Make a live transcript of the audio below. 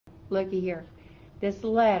looky here. This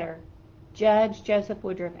letter, Judge Joseph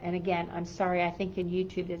Woodruff, and again, I'm sorry, I think in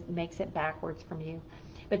YouTube it makes it backwards from you.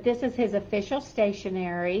 But this is his official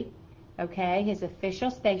stationery, okay, his official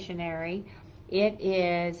stationery. It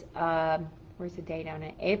is, where's the date on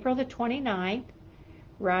it? April the 29th,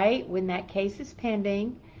 right, when that case is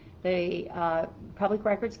pending. The public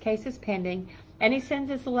records case is pending. And he sends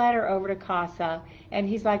this letter over to CASA, and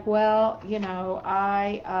he's like, well, you know,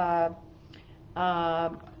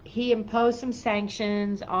 he imposed some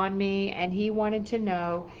sanctions on me, and he wanted to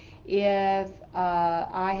know if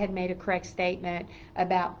I had made a correct statement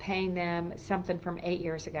about paying them something from 8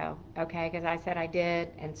 years ago, okay, because I said I did,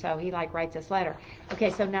 and so he like writes this letter. Okay,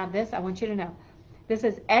 so now this, I want you to know, this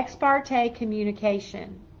is ex parte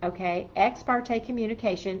communication, okay, ex parte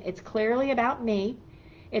communication. It's clearly about me.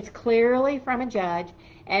 It's clearly from a judge,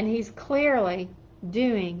 and he's clearly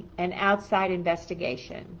doing an outside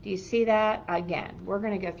investigation. Do you see that? Again, we're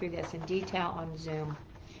going to go through this in detail on Zoom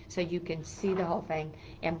so you can see the whole thing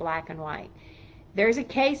in black and white. There's a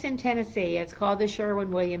case in Tennessee. It's called the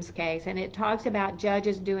Sherwin-Williams case, and it talks about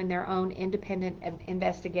judges doing their own independent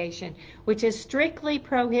investigation, which is strictly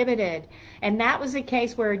prohibited. And that was a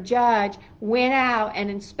case where a judge went out and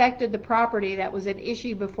inspected the property that was at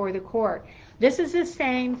issue before the court. This is the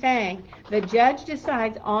same thing. The judge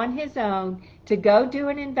decides on his own to go do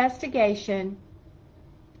an investigation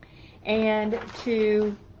and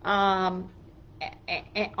to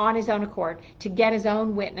on his own accord, to get his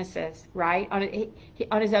own witnesses, right,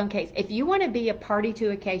 on his own case. If you want to be a party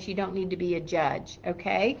to a case, you don't need to be a judge,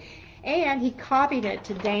 okay? And he copied it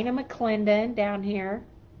to Dana McClendon down here.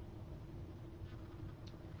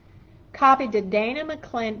 Copied to Dana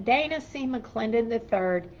C. McClendon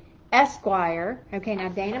III, Esquire. Okay, now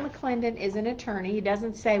Dana McClendon is an attorney. He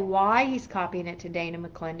doesn't say why he's copying it to Dana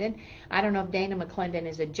McClendon. I don't know if Dana McClendon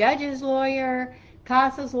is a judge's lawyer,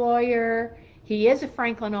 CASA's lawyer. He is a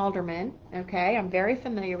Franklin alderman. Okay, I'm very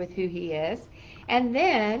familiar with who he is. And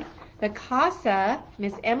then the CASA,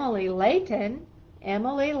 Miss Emily Layton,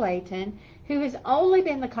 who has only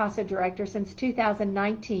been the CASA director since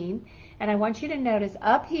 2019. And I want you to notice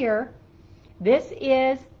up here, this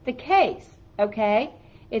is the case, okay?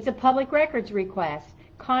 It's a public records request.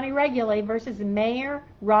 Connie Reguli versus Mayor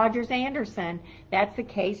Rogers Anderson. That's the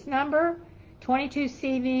case number, 22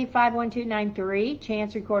 CV 51293,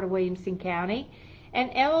 Chancery Court of Williamson County.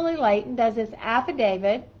 And Emily Layton does this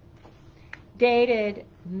affidavit dated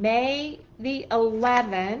May the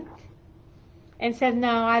 11th and says,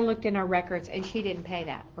 no, I looked in our records and she didn't pay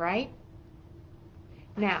that, right?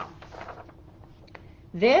 Now,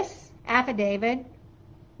 this affidavit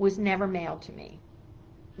was never mailed to me.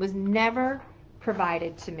 Was never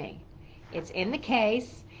provided to me. It's in the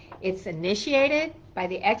case. It's initiated by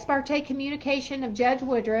the ex parte communication of Judge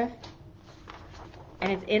Woodruff,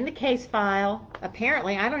 and it's in the case file.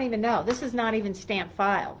 Apparently, I don't even know. This is not even stamp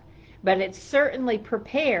filed, but it's certainly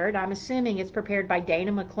prepared. I'm assuming it's prepared by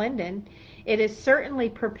Dana McClendon. It is certainly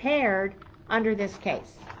prepared under this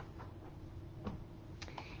case.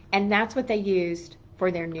 And that's what they used for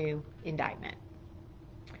their new indictment.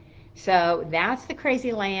 So that's the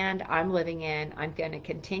crazy land I'm living in. I'm going to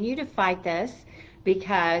continue to fight this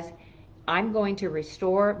because I'm going to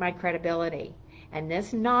restore my credibility. And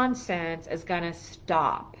this nonsense is going to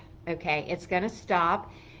stop, okay? It's going to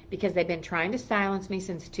stop because they've been trying to silence me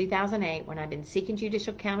since 2008 when I've been seeking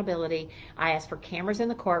judicial accountability. I asked for cameras in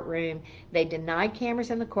the courtroom. They denied cameras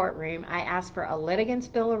in the courtroom. I asked for a litigant's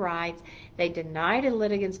bill of rights. They denied a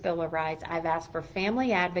litigant's bill of rights. I've asked for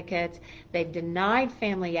family advocates. They've denied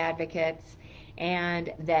family advocates.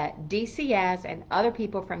 And that DCS and other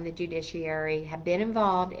people from the judiciary have been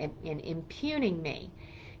involved in impugning me.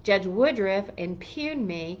 Judge Woodruff impugned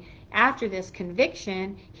me. After this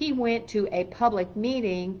conviction, he went to a public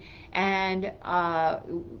meeting and, okay,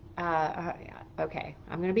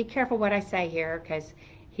 I'm going to be careful what I say here because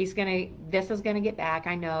this is going to get back.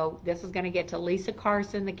 I know this is going to get to Lisa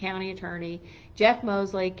Carson, the county attorney, Jeff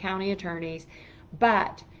Mosley, county attorneys.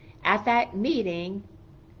 But at that meeting,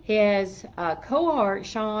 his cohort,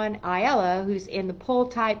 Sean Aiello, who's in the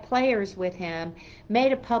pull-type players with him,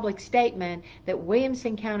 made a public statement that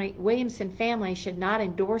Williamson family should not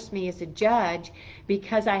endorse me as a judge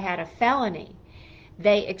because I had a felony.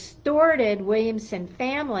 They extorted Williamson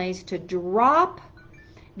families to drop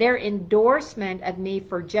their endorsement of me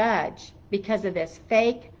for judge because of this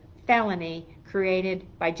fake felony created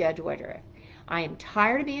by Judge Woodruff. I am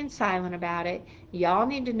tired of being silent about it. Y'all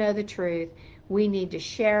need to know the truth. We need to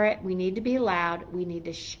share it. We need to be loud. We need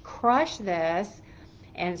to crush this.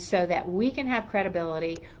 And so that we can have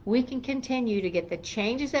credibility, we can continue to get the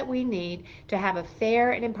changes that we need to have a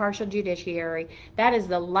fair and impartial judiciary. That is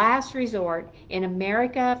the last resort in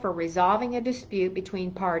America for resolving a dispute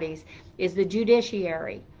between parties, is the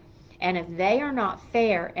judiciary. And if they are not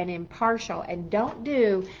fair and impartial and don't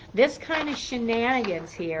do this kind of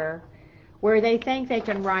shenanigans here, where they think they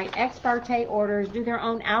can write ex parte orders, do their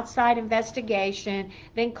own outside investigation,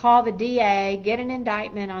 then call the DA, get an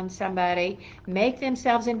indictment on somebody, make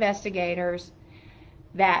themselves investigators,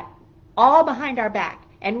 that all behind our back.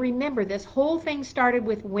 And remember, this whole thing started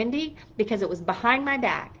with Wendy because it was behind my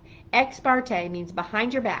back. Ex parte means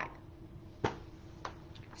behind your back.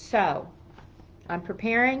 So, I'm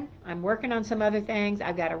preparing. I'm working on some other things.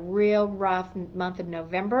 I've got a real rough month of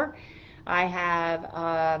November. I have,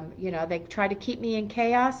 they try to keep me in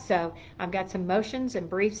chaos, so I've got some motions and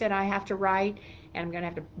briefs that I have to write, and I'm going to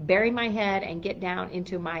have to bury my head and get down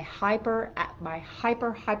into my hyper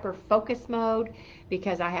focus mode,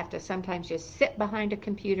 because I have to sometimes just sit behind a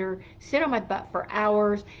computer, sit on my butt for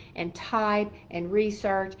hours and type and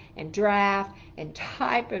research and draft and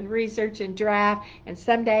type and research and draft, and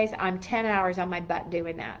some days I'm 10 hours on my butt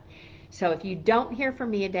doing that. So if you don't hear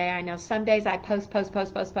from me a day, I know some days I post.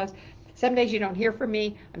 Some days you don't hear from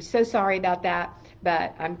me. I'm so sorry about that,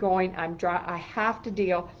 but I have to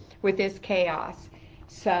deal with this chaos.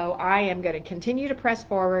 So I am going to continue to press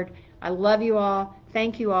forward. I love you all.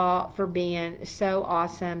 Thank you all for being so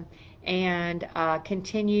awesome, and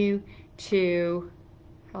continue to,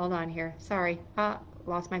 hold on here. Sorry,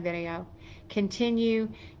 lost my video. Continue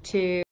to